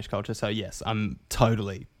Spanish culture. So, yes, I'm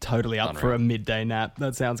totally up for a midday nap.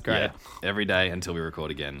 That sounds great. Yeah. Every day until we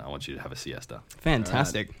record again, I want you to have a siesta.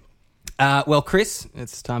 Fantastic. Well, Chris,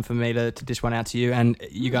 it's time for me to dish one out to you. And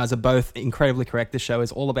you guys are both incredibly correct. This show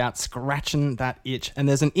is all about scratching that itch. And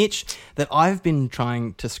there's an itch that I've been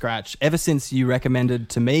trying to scratch ever since you recommended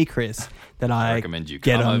to me, Chris, that I recommend you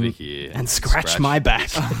get come over here and scratch my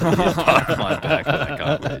back. My back that I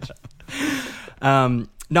can't reach.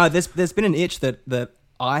 No, there's been an itch that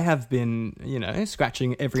I have been,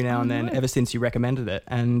 scratching every now and then ever since you recommended it.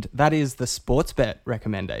 And that is the sports bet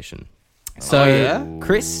recommendation. So,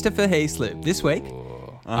 Christopher Heaslip, this week,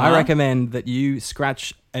 I recommend that you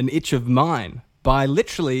scratch an itch of mine by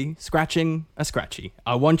literally scratching a scratchy.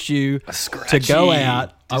 I want you to go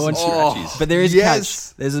out. But there is a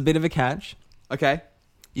catch. There's a bit of a catch. Okay.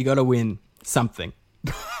 You got to win something.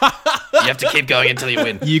 You have to keep going until you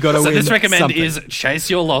win. You got to win. So this recommend something. is chase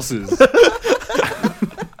your losses.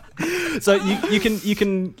 So you can you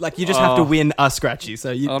just have to win a scratchy.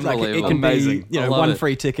 So you it can Amazing. be one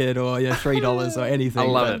free ticket or $3 or anything. I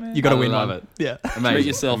love it. You got to win love one. it. Yeah. Amazing. Treat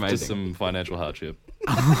yourself to Amazing. some financial hardship.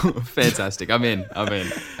 Fantastic. I'm in.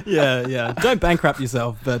 Yeah. Don't bankrupt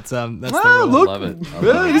yourself, but that's the Well, rule. look. I love it.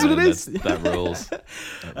 It is what it is. That rules.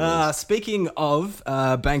 Speaking of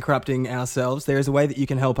bankrupting ourselves, there is a way that you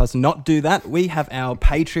can help us not do that. We have our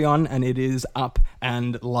Patreon, and it is up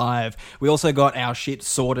and live. We also got our shit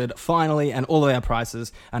sorted finally, and all of our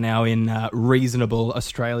prices are now in reasonable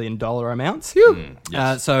Australian dollar amounts.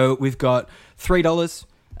 Yes. So we've got $3,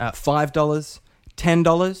 $5,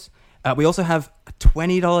 $10. We also have a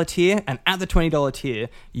 $20 tier, and at the $20 tier,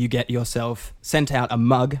 you get yourself sent out a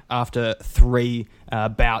mug after 3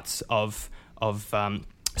 bouts of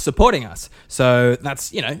supporting us. So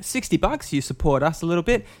that's, $60. You support us a little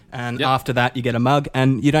bit, and after that, you get a mug,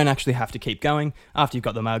 and you don't actually have to keep going. After you've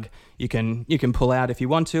got the mug, you can pull out if you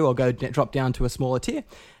want to, or drop down to a smaller tier.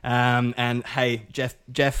 And hey,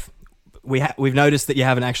 Jeff. We've noticed that you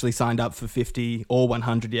haven't actually signed up for 50 or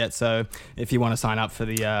 100 yet, so if you want to sign up for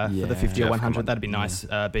the 50 or 100, that'd be nice,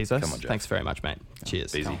 Bezos. Come on, Jeff. Thanks very much, mate.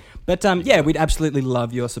 Cheers. Easy. But we'd absolutely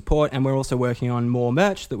love your support, and we're also working on more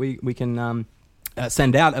merch that we can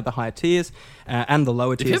send out at the higher tiers and the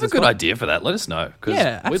lower tiers. If you have a good idea for that, let us know.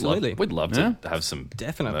 Yeah, absolutely. We'd love to have some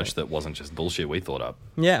Definitely. merch that wasn't just bullshit we thought up.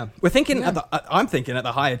 Yeah, we're thinking I'm thinking at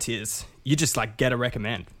the higher tiers, you just get a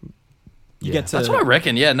recommend. You get to, That's what I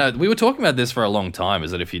reckon. Yeah, no, we were talking about this for a long time. Is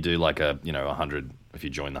that if you do 100, if you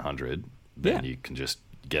join the 100, then you can just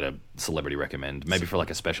get a celebrity recommend, maybe for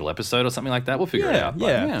a special episode or something like that. We'll figure it out.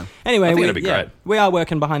 Yeah. Anyway, I think it'd be great. We are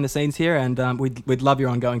working behind the scenes here, and we'd love your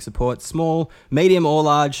ongoing support. Small, medium, or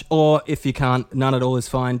large, or if you can't, none at all is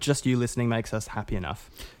fine. Just you listening makes us happy enough.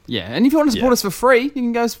 Yeah, and if you want to support us for free, you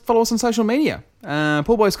can go follow us on social media.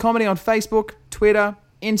 Pool Boys Comedy on Facebook, Twitter,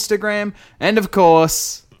 Instagram, and of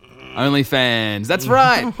course, OnlyFans. That's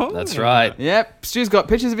right. That's right. Yep. Stu's got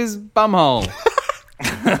pictures of his bumhole.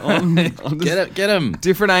 Get him.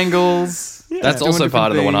 Different angles. Yeah. That's also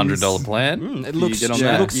part of the $100 plan. It looks,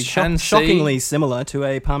 shockingly similar to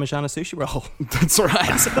a Parmigiana sushi roll. That's right.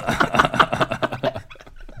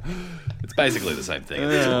 It's basically the same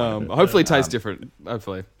thing. Hopefully it tastes different.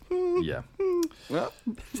 Hopefully. Yeah. Well,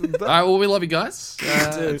 all right, well, we love you guys.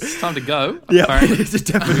 It's time to go. Yeah, Apparently.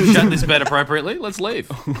 Definitely. Shut this bed appropriately. Let's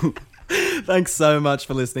leave. Thanks so much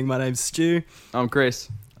for listening. My name's Stu. I'm Chris.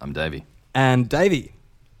 I'm Davey. And Davey,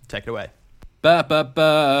 take it away. Ba ba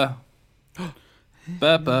ba.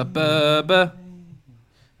 Ba ba ba ba.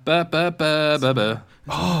 Ba ba ba ba ba.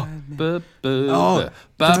 Oh, ba ba ba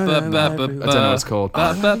ba ba ba. I don't know what it's called.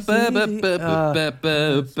 Ba ba ba ba ba ba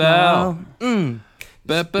ba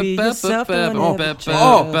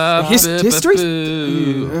ba. History?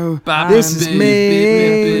 This is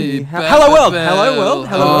me. Hello World. Hello World.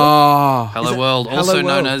 Hello World. Hello World, also Hello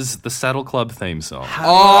known World? as the Saddle Club theme song.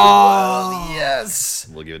 Oh, Yes.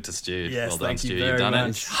 We'll give it to Stu. Yes, Well done, thank Stu. you You've very done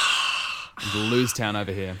much. it. Lose Town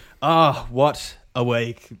over here. Oh, what a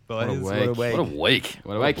week, boys. What a What a week. week. What a week.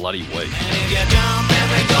 What a week. bloody week. If you jump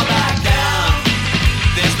and we go back down,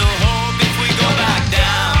 there's no hope if we go back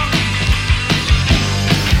down.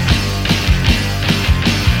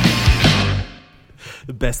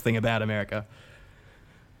 The best thing about America.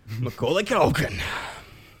 Macaulay Culkin.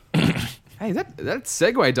 Hey, that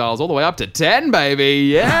Segway dial's all the way up to 10, baby.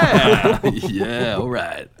 Yeah. Yeah, all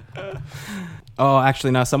right. Oh, actually,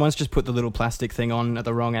 no. Someone's just put the little plastic thing on at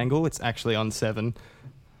the wrong angle. It's actually on 7.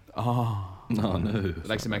 Oh, no. It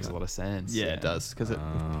actually makes a lot of sense. Yeah, it does. Because it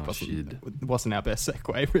shit. wasn't our best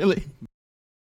segue, really.